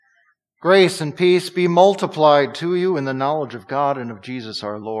Grace and peace be multiplied to you in the knowledge of God and of Jesus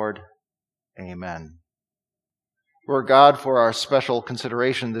our Lord. Amen. Lord God, for our special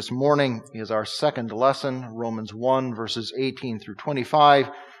consideration this morning is our second lesson, Romans 1, verses 18 through 25,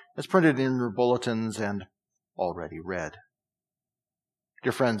 as printed in your bulletins and already read.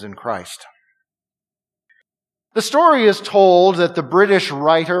 Dear friends in Christ, the story is told that the British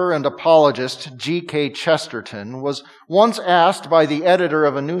writer and apologist G.K. Chesterton was once asked by the editor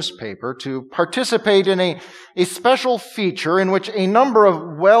of a newspaper to participate in a special feature in which a number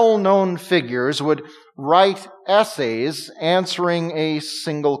of well-known figures would write essays answering a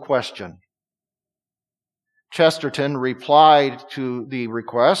single question. Chesterton replied to the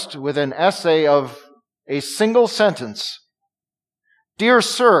request with an essay of a single sentence. Dear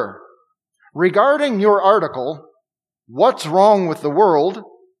Sir, regarding your article, What's Wrong with the World?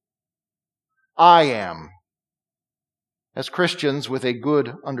 I am. As Christians with a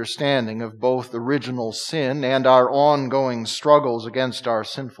good understanding of both original sin and our ongoing struggles against our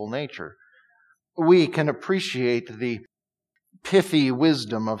sinful nature, we can appreciate the pithy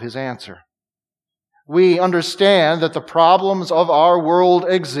wisdom of his answer. We understand that the problems of our world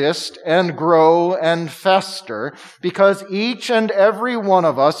exist and grow and fester because each and every one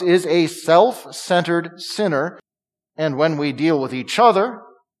of us is a self-centered sinner, and when we deal with each other,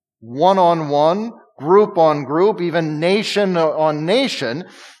 one-on-one, group on group, even nation on nation,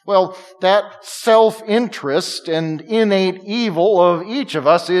 well, that self-interest and innate evil of each of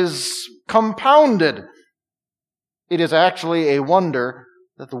us is compounded. It is actually a wonder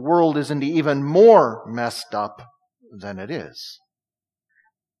that the world isn't even more messed up than it is.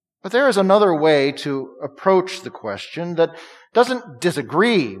 But there is another way to approach the question that doesn't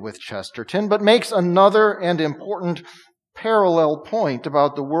disagree with Chesterton, but makes another and important parallel point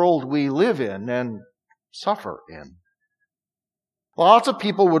about the world we live in and suffer in. Lots of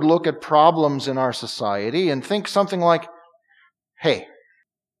people would look at problems in our society and think something like, hey,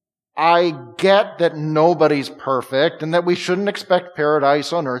 I get that nobody's perfect and that we shouldn't expect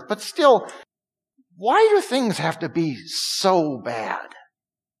paradise on earth, but still, why do things have to be so bad?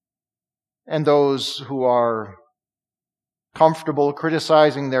 And those who are comfortable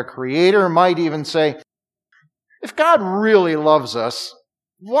criticizing their Creator might even say, if God really loves us,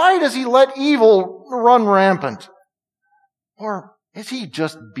 why does He let evil run rampant? Or is He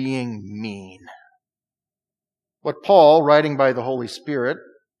just being mean? What Paul, writing by the Holy Spirit,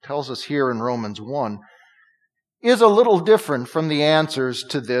 tells us here in Romans 1 is a little different from the answers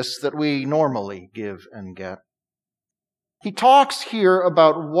to this that we normally give and get. He talks here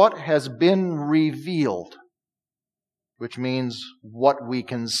about what has been revealed, which means what we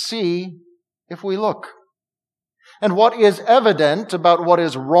can see if we look. And what is evident about what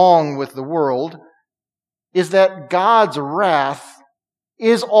is wrong with the world is that God's wrath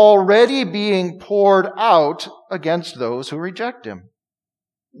is already being poured out against those who reject Him.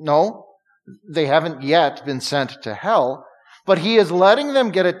 No, they haven't yet been sent to hell, but He is letting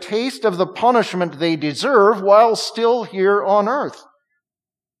them get a taste of the punishment they deserve while still here on earth.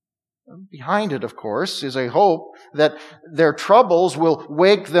 Behind it, of course, is a hope that their troubles will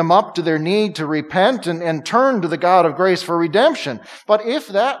wake them up to their need to repent and turn to the God of grace for redemption. But if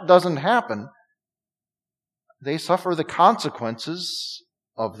that doesn't happen, they suffer the consequences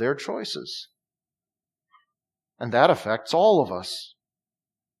of their choices. And that affects all of us.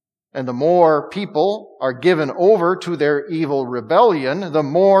 And the more people are given over to their evil rebellion, the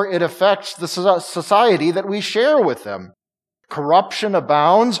more it affects the society that we share with them. Corruption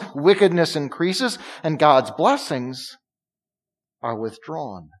abounds, wickedness increases, and God's blessings are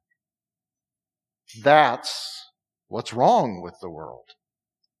withdrawn. That's what's wrong with the world.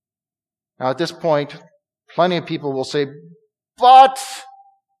 Now, at this point, plenty of people will say, but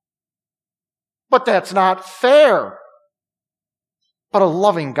that's not fair. But a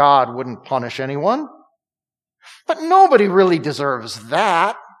loving God wouldn't punish anyone. But nobody really deserves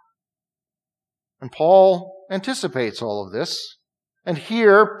that. And Paul anticipates all of this, and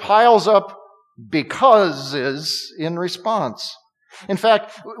here piles up becauses in response. In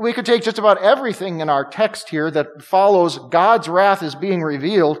fact, we could take just about everything in our text here that follows God's wrath is being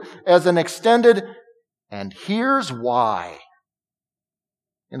revealed as an extended, and here's why.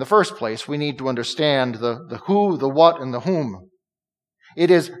 In the first place, we need to understand the who, the what, and the whom. It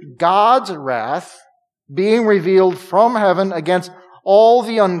is God's wrath being revealed from heaven against all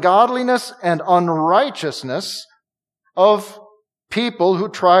the ungodliness and unrighteousness of people who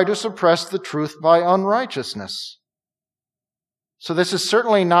try to suppress the truth by unrighteousness. So this is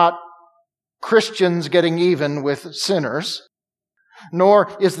certainly not Christians getting even with sinners,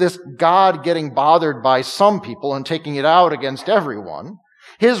 nor is this God getting bothered by some people and taking it out against everyone.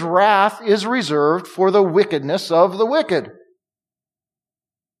 His wrath is reserved for the wickedness of the wicked.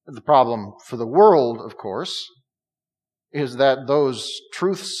 The problem for the world, of course, is that those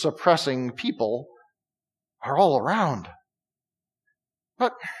truth-suppressing people are all around.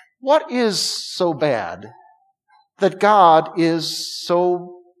 But what is so bad that God is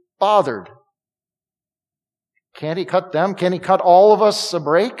so bothered? Can't He cut them? Can He cut all of us a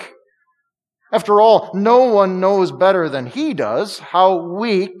break? After all, no one knows better than He does how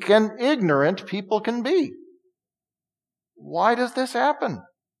weak and ignorant people can be. Why does this happen?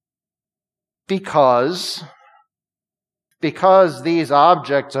 Because these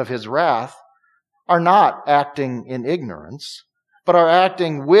objects of His wrath are not acting in ignorance, but are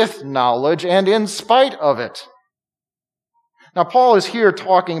acting with knowledge and in spite of it. Now, Paul is here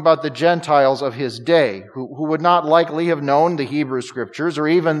talking about the Gentiles of his day, who would not likely have known the Hebrew Scriptures or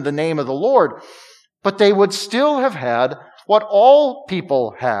even the name of the Lord, but they would still have had what all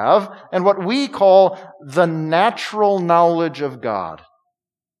people have and what we call the natural knowledge of God.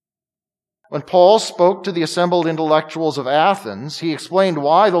 When Paul spoke to the assembled intellectuals of Athens, he explained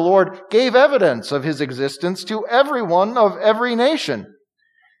why the Lord gave evidence of His existence to everyone of every nation.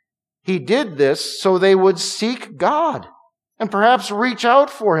 He did this so they would seek God and perhaps reach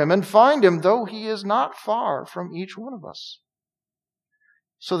out for Him and find Him, though He is not far from each one of us.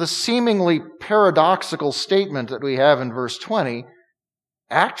 So the seemingly paradoxical statement that we have in verse 20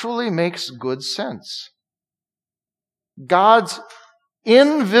 actually makes good sense. God's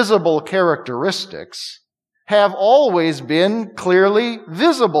invisible characteristics have always been clearly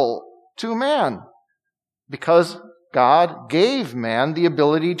visible to man because God gave man the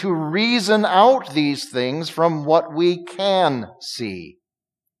ability to reason out these things from what we can see.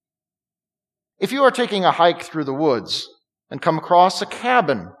 If you are taking a hike through the woods and come across a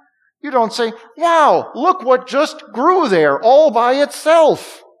cabin, you don't say, "Wow, look what just grew there all by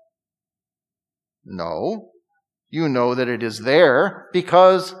itself." No. You know that it is there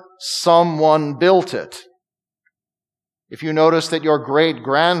because someone built it. If you notice that your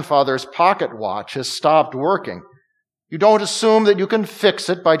great-grandfather's pocket watch has stopped working, you don't assume that you can fix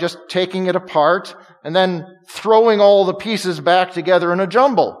it by just taking it apart and then throwing all the pieces back together in a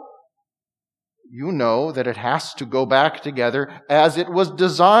jumble. You know that it has to go back together as it was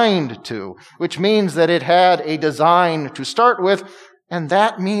designed to, which means that it had a design to start with, and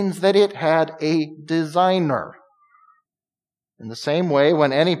that means that it had a designer. In the same way,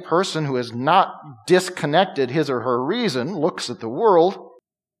 when any person who has not disconnected his or her reason looks at the world,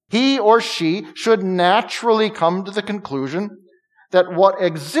 he or she should naturally come to the conclusion that what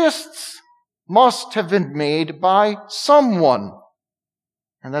exists must have been made by someone,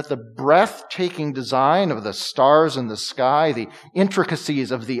 and that the breathtaking design of the stars in the sky, the intricacies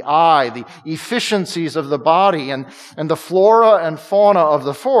of the eye, the efficiencies of the body, and the flora and fauna of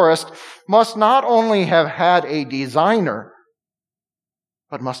the forest must not only have had a designer,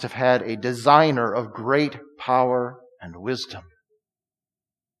 but must have had a designer of great power and wisdom.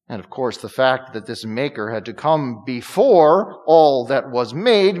 And of course, the fact that this maker had to come before all that was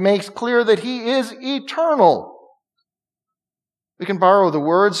made makes clear that He is eternal. We can borrow the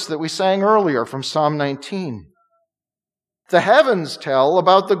words that we sang earlier from Psalm 19. The heavens tell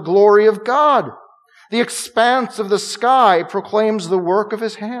about the glory of God. The expanse of the sky proclaims the work of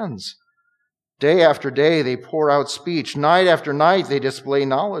His hands. Day after day they pour out speech. Night after night they display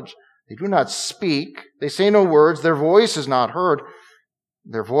knowledge. They do not speak. They say no words. Their voice is not heard.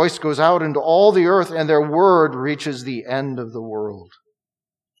 Their voice goes out into all the earth, and their word reaches the end of the world.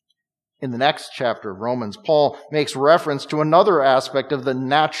 In the next chapter of Romans, Paul makes reference to another aspect of the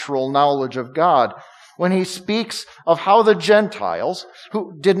natural knowledge of God when he speaks of how the Gentiles,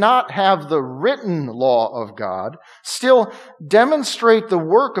 who did not have the written law of God, still demonstrate the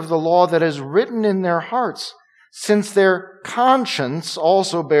work of the law that is written in their hearts, since their conscience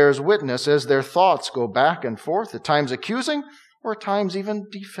also bears witness as their thoughts go back and forth, at times accusing or at times even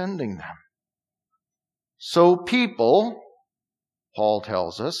defending them. So people, Paul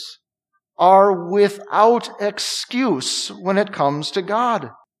tells us, are without excuse when it comes to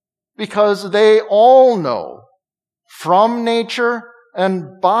God, because they all know from nature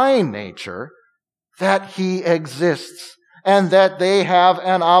and by nature that He exists and that they have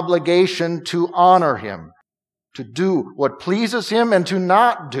an obligation to honor Him, to do what pleases Him and to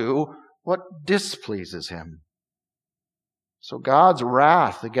not do what displeases Him. So God's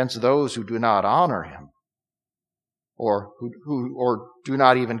wrath against those who do not honor Him, or who do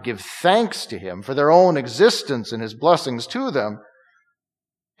not even give thanks to Him for their own existence and His blessings to them,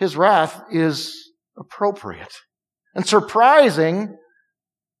 His wrath is appropriate and surprising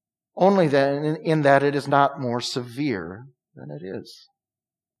only then in that it is not more severe than it is.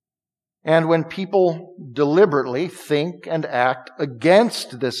 And when people deliberately think and act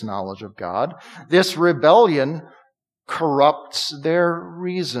against this knowledge of God, this rebellion corrupts their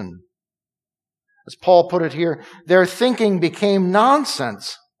reason. As Paul put it here, their thinking became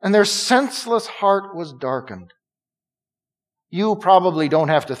nonsense, and their senseless heart was darkened. You probably don't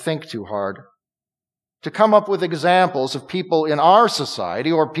have to think too hard to come up with examples of people in our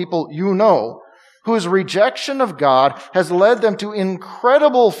society or people you know whose rejection of God has led them to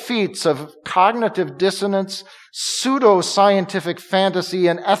incredible feats of cognitive dissonance, pseudo-scientific fantasy,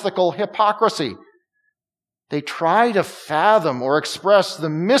 and ethical hypocrisy. They try to fathom or express the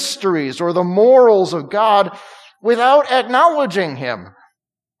mysteries or the morals of God without acknowledging Him.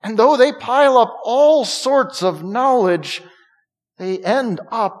 And though they pile up all sorts of knowledge, they end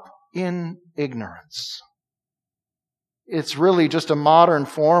up in ignorance. It's really just a modern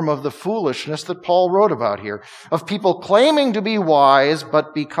form of the foolishness that Paul wrote about here, of people claiming to be wise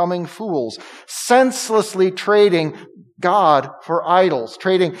but becoming fools, senselessly trading God for idols,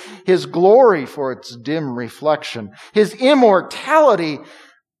 trading His glory for its dim reflection, His immortality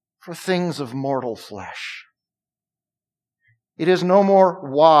for things of mortal flesh. It is no more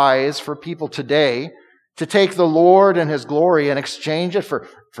wise for people today to take the Lord and His glory and exchange it for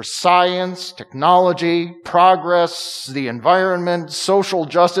science, technology, progress, the environment, social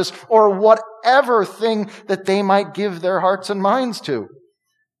justice, or whatever thing that they might give their hearts and minds to.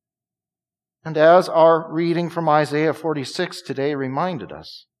 And as our reading from Isaiah 46 today reminded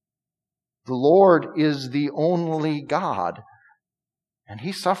us, the Lord is the only God, and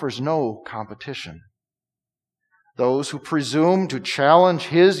He suffers no competition. Those who presume to challenge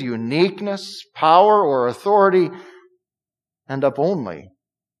His uniqueness, power, or authority end up only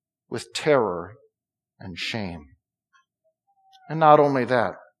with terror and shame. And not only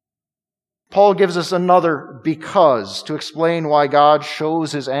that, Paul gives us another because to explain why God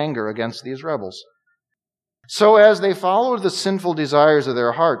shows His anger against these rebels. So as they followed the sinful desires of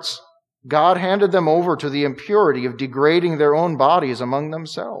their hearts, God handed them over to the impurity of degrading their own bodies among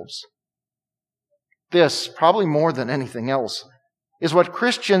themselves. This, probably more than anything else, is what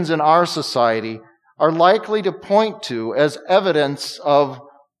Christians in our society are likely to point to as evidence of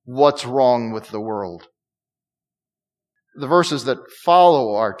what's wrong with the world. The verses that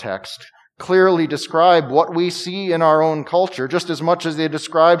follow our text clearly describe what we see in our own culture, just as much as they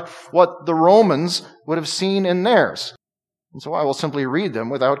describe what the Romans would have seen in theirs. And so I will simply read them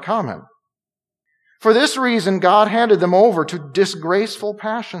without comment. For this reason, God handed them over to disgraceful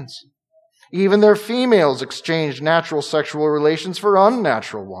passions. Even their females exchanged natural sexual relations for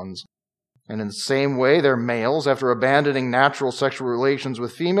unnatural ones. And in the same way, their males, after abandoning natural sexual relations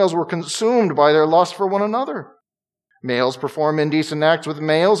with females, were consumed by their lust for one another. Males perform indecent acts with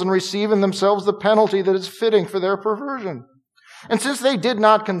males and receive in themselves the penalty that is fitting for their perversion. And since they did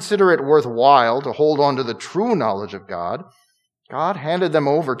not consider it worthwhile to hold on to the true knowledge of God, God handed them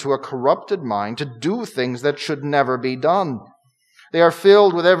over to a corrupted mind to do things that should never be done. They are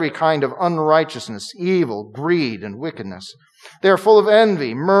filled with every kind of unrighteousness, evil, greed, and wickedness. They are full of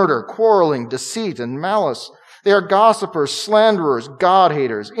envy, murder, quarreling, deceit, and malice. They are gossipers, slanderers,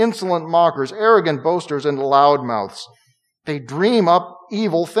 God-haters, insolent mockers, arrogant boasters, and loudmouths. They dream up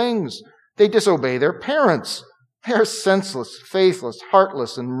evil things. They disobey their parents. They are senseless, faithless,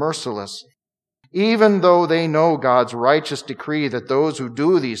 heartless, and merciless. Even though they know God's righteous decree that those who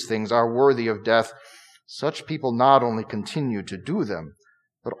do these things are worthy of death, such people not only continue to do them,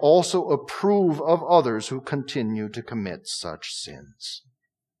 but also approve of others who continue to commit such sins.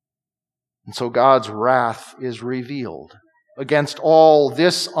 And so God's wrath is revealed against all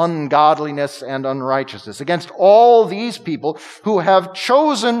this ungodliness and unrighteousness, against all these people who have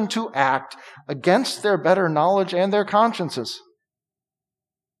chosen to act against their better knowledge and their consciences.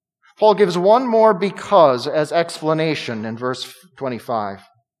 Paul gives one more because as explanation in verse 25.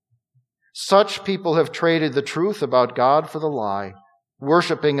 Such people have traded the truth about God for the lie,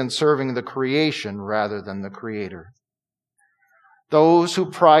 worshiping and serving the creation rather than the Creator. Those who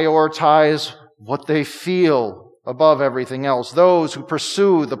prioritize what they feel above everything else, those who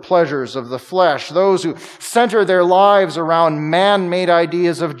pursue the pleasures of the flesh, those who center their lives around man-made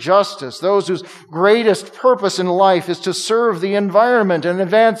ideas of justice, those whose greatest purpose in life is to serve the environment and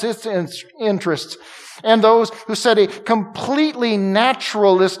advance its interests, and those who set a completely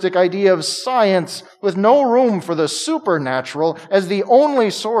naturalistic idea of science with no room for the supernatural as the only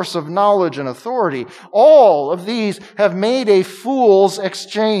source of knowledge and authority. All of these have made a fool's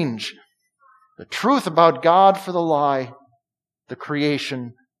exchange. The truth about God for the lie, the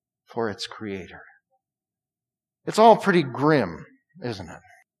creation for its Creator. It's all pretty grim, isn't it?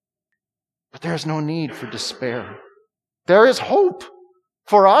 But there's no need for despair. There is hope.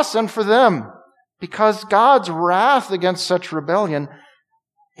 for us and for them, because God's wrath against such rebellion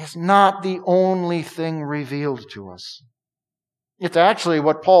is not the only thing revealed to us. It's actually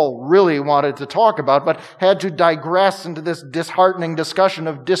what Paul really wanted to talk about, but had to digress into this disheartening discussion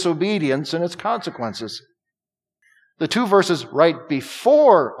of disobedience and its consequences. The two verses right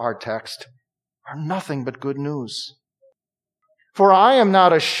before our text are nothing but good news. For I am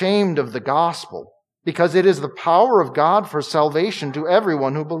not ashamed of the gospel, because it is the power of God for salvation to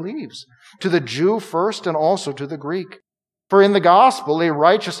everyone who believes, to the Jew first and also to the Greek. For in the gospel a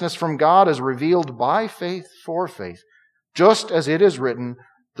righteousness from God is revealed by faith for faith, just as it is written,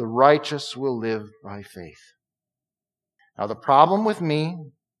 the righteous will live by faith. Now the problem with me,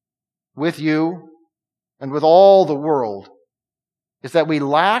 with you, and with all the world is that we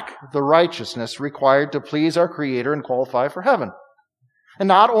lack the righteousness required to please our Creator and qualify for heaven. And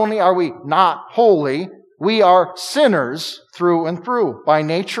not only are we not holy, we are sinners through and through, by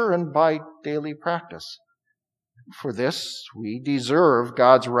nature and by daily practice. For this, we deserve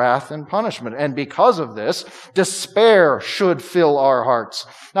God's wrath and punishment. And because of this, despair should fill our hearts.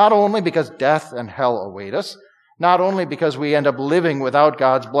 Not only because death and hell await us, not only because we end up living without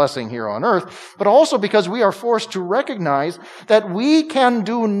God's blessing here on earth, but also because we are forced to recognize that we can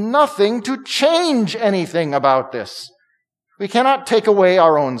do nothing to change anything about this. We cannot take away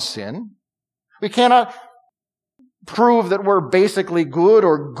our own sin. We cannot prove that we're basically good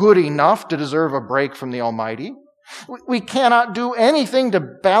or good enough to deserve a break from the Almighty. We cannot do anything to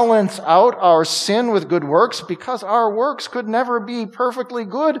balance out our sin with good works because our works could never be perfectly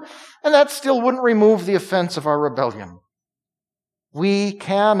good, and that still wouldn't remove the offense of our rebellion. We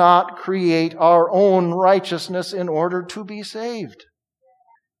cannot create our own righteousness in order to be saved.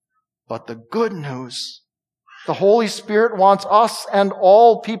 But the good news, the Holy Spirit wants us and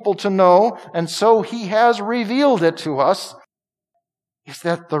all people to know, and so He has revealed it to us, is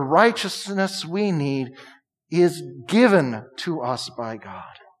that the righteousness we need is given to us by God.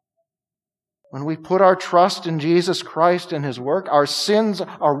 When we put our trust in Jesus Christ and His work, our sins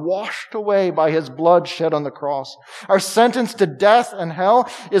are washed away by His blood shed on the cross. Our sentence to death and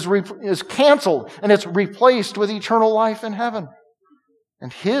hell is canceled, and it's replaced with eternal life in heaven.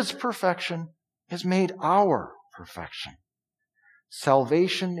 And His perfection is made our perfection.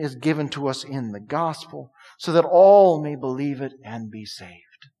 Salvation is given to us in the gospel so that all may believe it and be saved.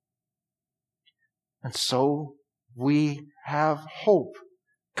 And so we have hope,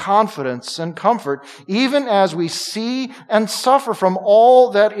 confidence, and comfort, even as we see and suffer from all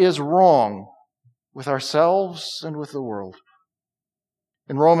that is wrong with ourselves and with the world.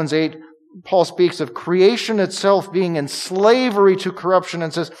 In Romans 8, Paul speaks of creation itself being in slavery to corruption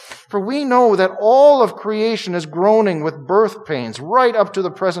and says, "For we know that all of creation is groaning with birth pains right up to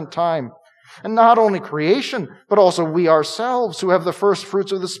the present time. And not only creation, but also we ourselves, who have the first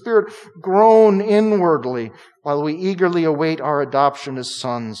fruits of the Spirit, groan inwardly while we eagerly await our adoption as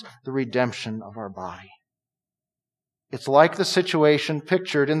sons, the redemption of our body." It's like the situation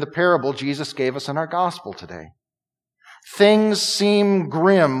pictured in the parable Jesus gave us in our gospel today. Things seem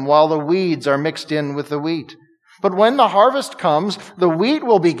grim while the weeds are mixed in with the wheat. But when the harvest comes, the wheat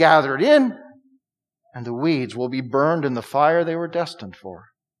will be gathered in, and the weeds will be burned in the fire they were destined for.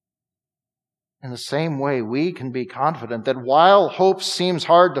 In the same way, we can be confident that while hope seems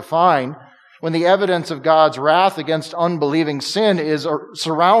hard to find, when the evidence of God's wrath against unbelieving sin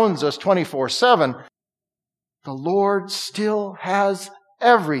surrounds us 24/7, the Lord still has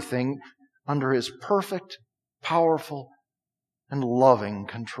everything under His perfect, powerful, and loving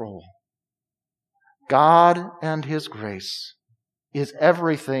control. God and His grace is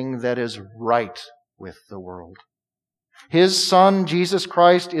everything that is right with the world. His Son, Jesus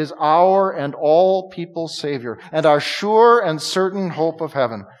Christ, is our and all people's Savior, and our sure and certain hope of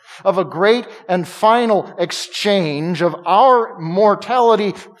heaven, of a great and final exchange of our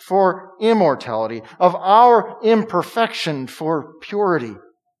mortality for immortality, of our imperfection for purity,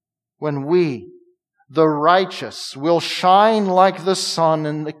 when we, the righteous, will shine like the sun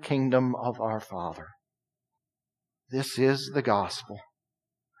in the kingdom of our Father. This is the gospel,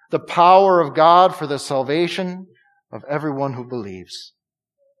 the power of God for the salvation of everyone who believes.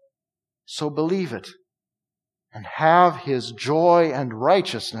 So believe it and have His joy and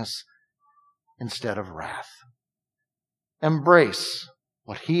righteousness instead of wrath. Embrace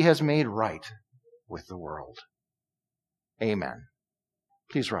what He has made right with the world. Amen.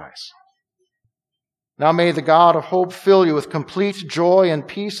 Please rise. Now may the God of hope fill you with complete joy and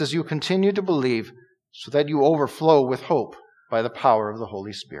peace as you continue to believe, so that you overflow with hope by the power of the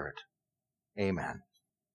Holy Spirit. Amen.